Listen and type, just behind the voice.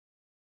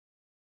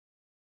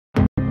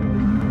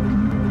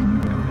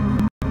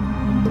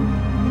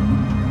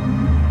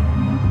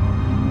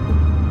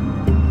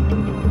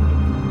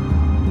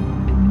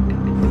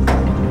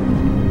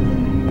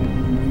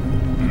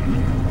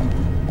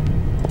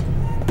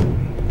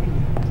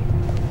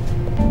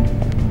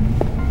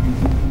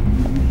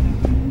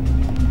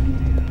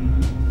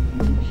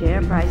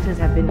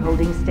matters have been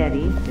holding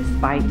steady,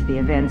 despite the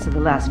events of the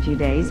last few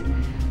days.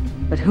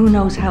 But who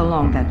knows how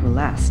long that will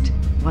last,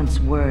 once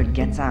word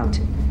gets out.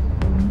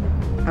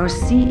 Our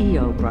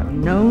CEO brought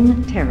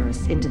known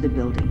terrorists into the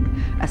building.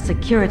 A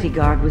security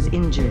guard was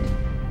injured.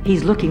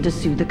 He's looking to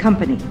sue the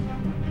company.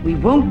 We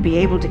won't be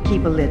able to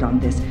keep a lid on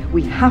this.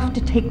 We have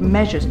to take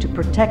measures to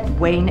protect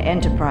Wayne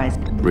Enterprise.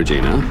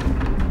 Regina?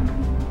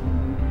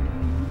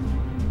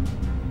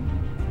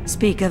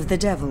 Speak of the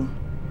devil.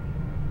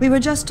 We were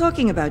just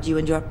talking about you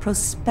and your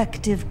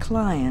prospective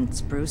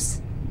clients,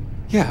 Bruce.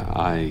 Yeah,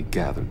 I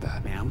gathered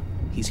that. Ma'am,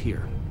 he's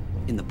here.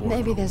 In the boardroom.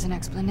 Maybe there's an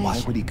explanation.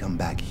 Why would he come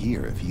back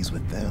here if he's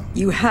with them?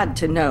 You had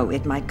to know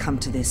it might come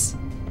to this.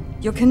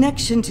 Your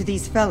connection to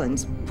these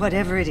felons,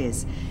 whatever it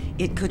is,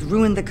 it could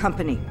ruin the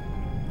company.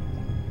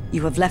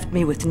 You have left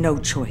me with no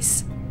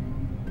choice.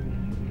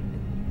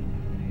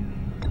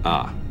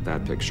 Ah,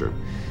 that picture.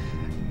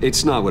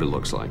 It's not what it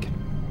looks like.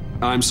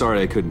 I'm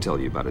sorry I couldn't tell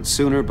you about it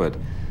sooner, but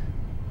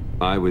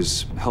I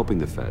was helping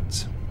the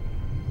feds.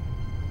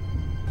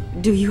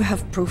 Do you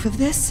have proof of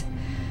this?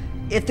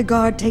 If the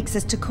guard takes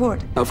us to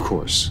court? Of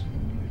course.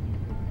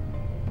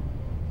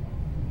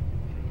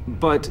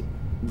 But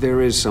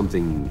there is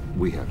something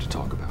we have to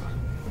talk about.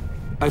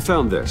 I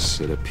found this.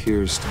 It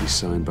appears to be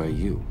signed by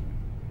you.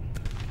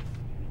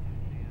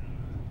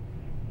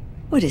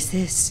 What is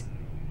this?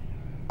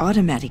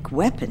 Automatic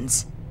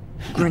weapons?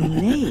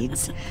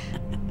 Grenades?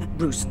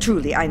 Bruce,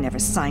 truly, I never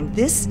signed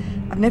this.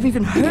 I've never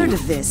even heard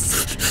of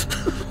this.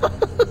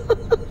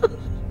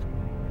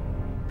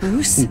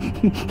 Bruce?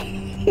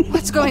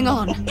 What's going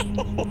on?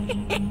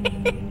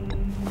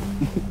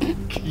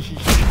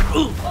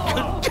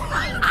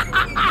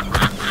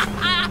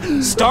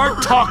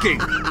 Start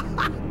talking!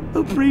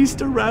 A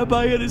priest, a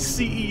rabbi, and a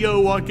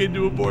CEO walk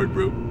into a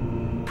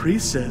boardroom.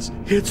 Priest says,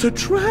 it's a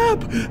trap.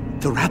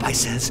 The rabbi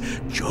says,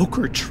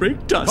 Joker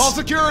tricked us. Call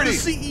security! The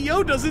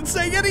CEO doesn't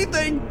say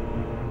anything,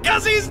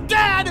 because he's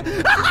dead!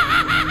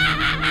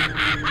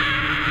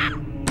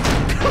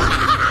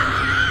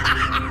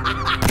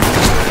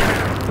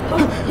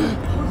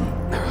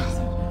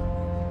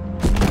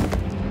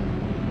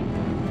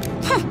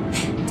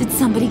 Did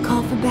somebody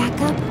call for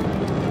backup?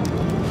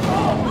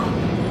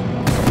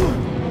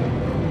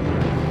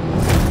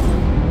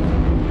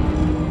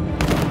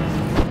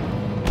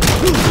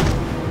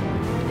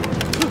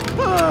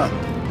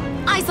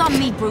 Eyes on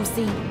me,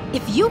 Brucey.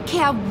 If you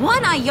care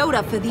one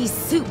iota for these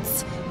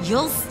suits,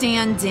 you'll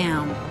stand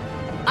down.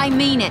 I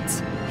mean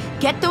it.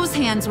 Get those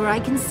hands where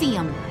I can see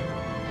them.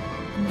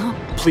 No.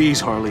 Please,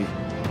 Harley,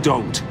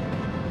 don't.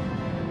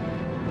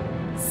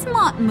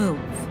 Smart move.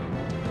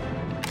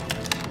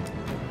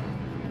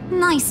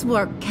 Nice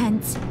work,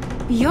 Kent.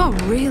 You're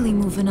really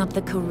moving up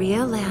the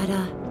career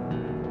ladder.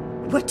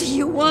 What do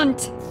you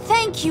want?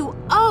 Thank you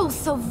oh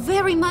so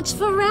very much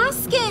for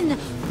asking,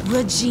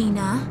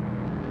 Regina.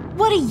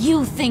 What do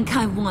you think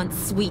I want,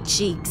 sweet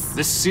cheeks?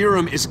 The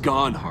serum is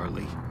gone,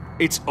 Harley.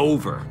 It's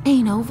over.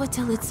 Ain't over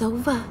till it's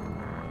over.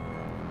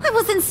 I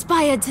was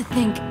inspired to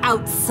think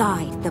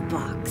outside the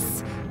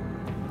box.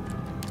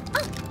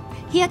 Ah,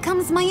 here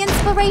comes my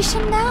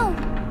inspiration now.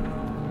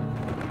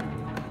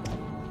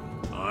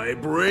 I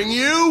bring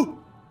you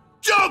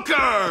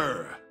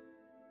Joker!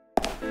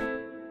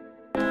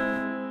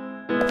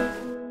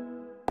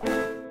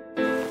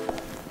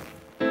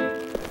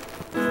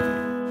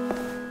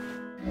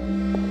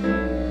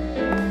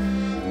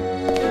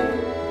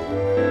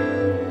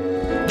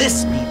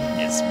 This meeting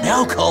is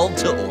now called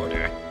to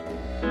order.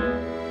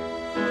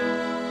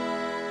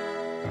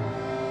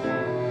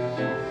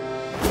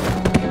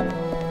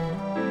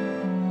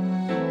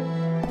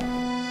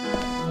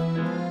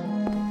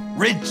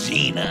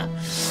 Regina,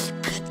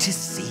 good to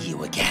see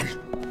you again.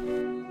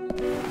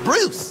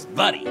 Bruce,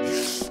 buddy.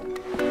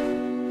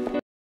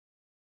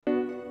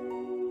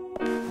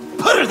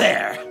 Put her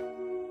there!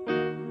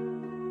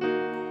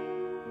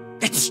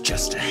 It's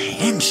just a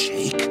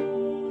handshake.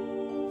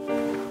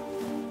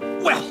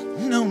 Well,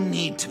 no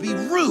need to be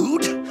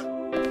rude.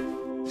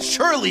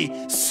 Surely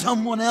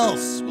someone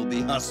else will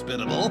be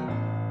hospitable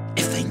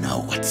if they know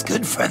what's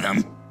good for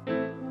them.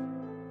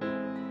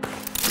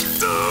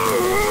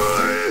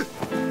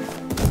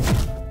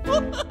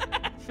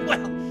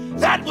 Well,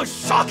 that was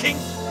shocking.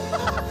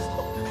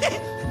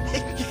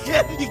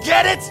 You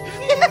get it?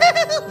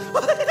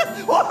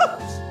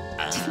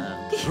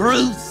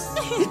 Bruce,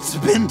 it's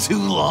been too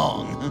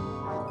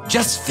long.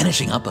 Just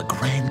finishing up a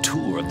grand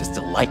tour of this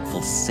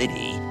delightful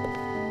city.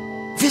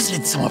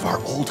 Visited some of our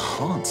old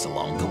haunts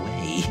along the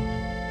way.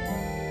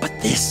 But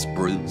this,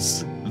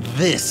 Bruce,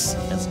 this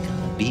has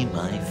gotta be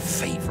my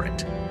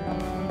favorite.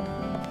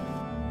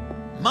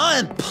 Ma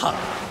and Pa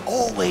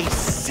always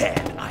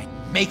said I'd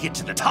make it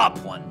to the top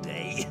one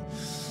day.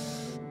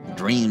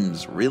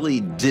 Dreams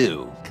really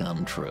do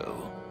come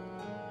true.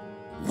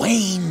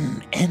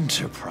 Wayne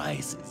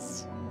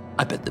Enterprises.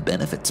 I bet the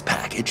benefits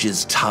package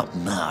is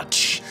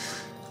top-notch.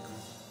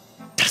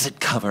 Does it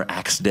cover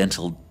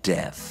accidental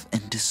death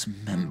and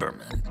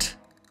dismemberment?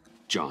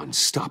 John,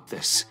 stop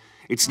this.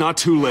 It's not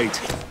too late.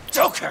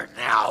 Joker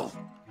now!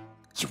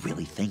 You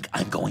really think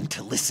I'm going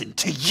to listen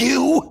to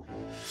you?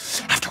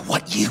 After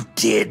what you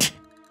did?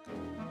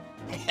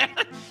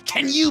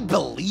 Can you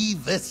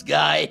believe this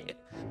guy?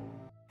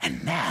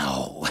 And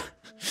now,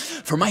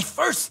 for my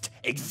first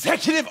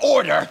executive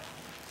order.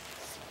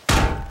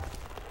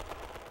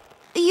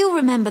 You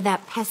remember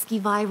that pesky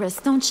virus,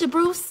 don't you,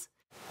 Bruce?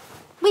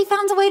 We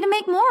found a way to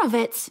make more of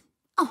it.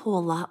 A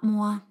whole lot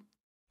more.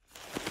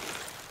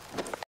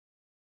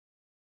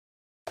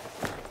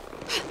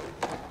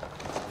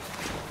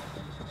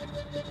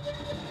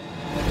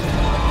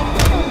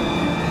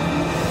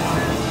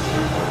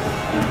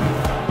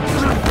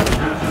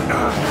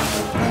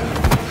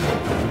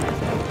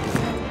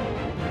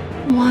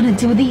 Wanna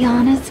do the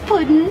honors,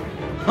 Puddin'?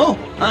 Oh,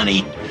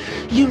 honey,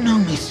 you know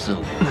me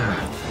so.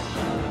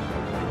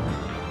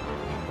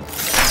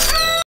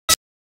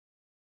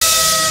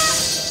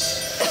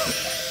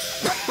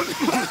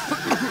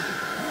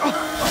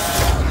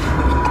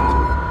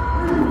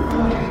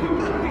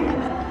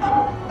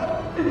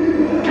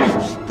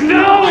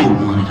 I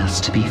wanted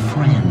us to be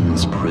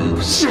friends,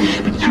 Bruce,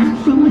 but you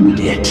ruined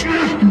it.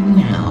 And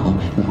now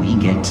we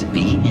get to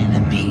be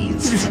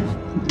enemies.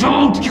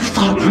 Don't! You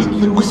thought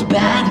Riddler was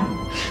bad?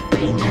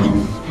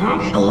 Penguin?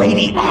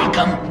 Lady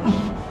Arkham?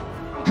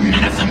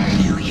 None of them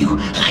knew you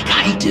like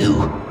I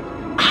do.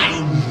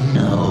 I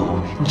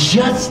know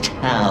just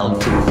how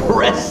to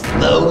press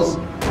those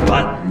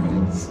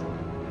buttons.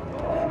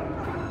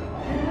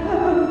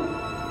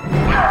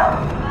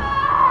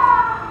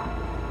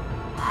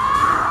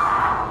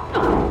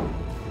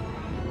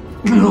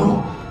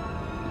 No.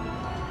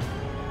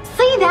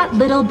 See that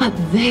little but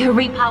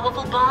very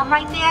powerful bomb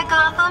right there,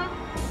 Gotham?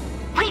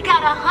 We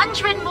got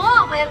 100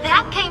 more where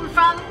that came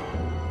from.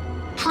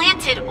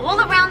 Planted all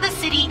around the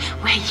city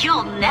where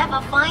you'll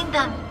never find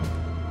them.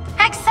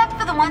 Except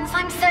for the ones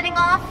I'm setting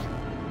off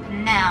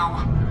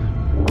now.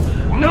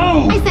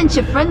 No! I sent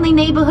your friendly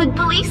neighborhood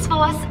police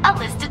force a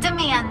list of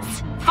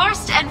demands.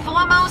 First and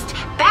foremost,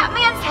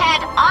 Batman's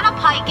head on a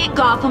pike in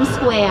Gotham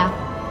Square.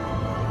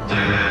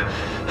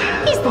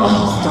 He's the one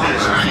who started.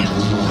 I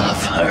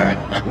love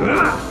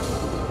her.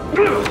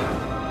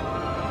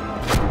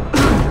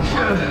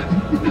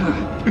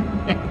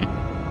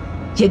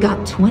 You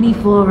got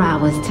 24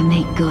 hours to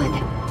make good.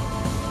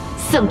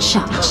 So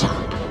chop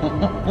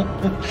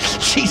chop.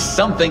 She's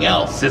something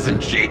else,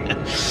 isn't she?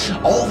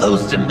 All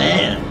those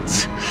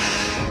demands.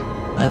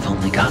 I've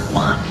only got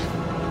one.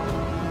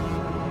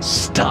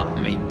 Stop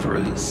me,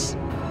 Bruce.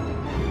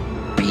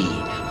 Be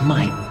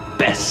my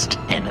best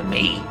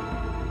enemy.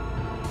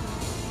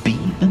 Be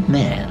the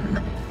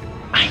man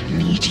I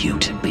need you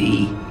to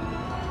be.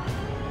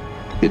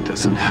 It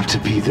doesn't have to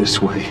be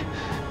this way.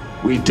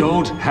 We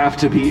don't have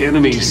to be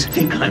enemies. You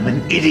think I'm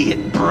an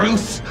idiot,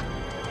 Bruce?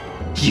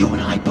 You and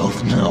I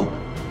both know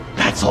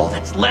that's all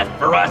that's left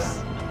for us.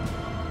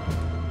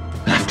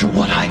 After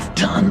what I've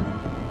done.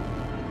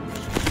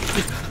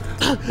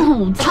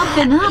 Oh,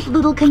 toughen up,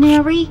 little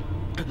canary.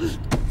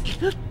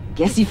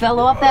 Guess you fell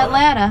off that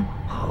ladder.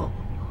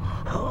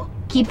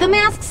 Keep the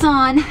masks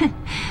on.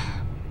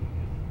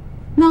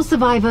 No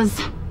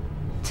survivors.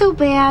 Too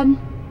bad.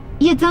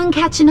 You done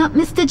catching up,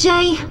 Mr.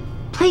 J?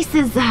 Place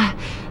is,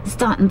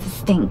 starting to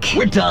stink.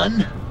 We're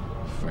done.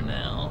 For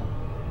now.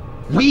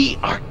 We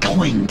are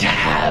going to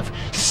have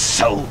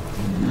so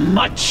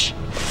much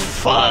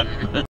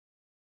fun.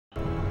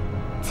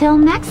 Till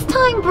next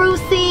time,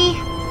 Brucey.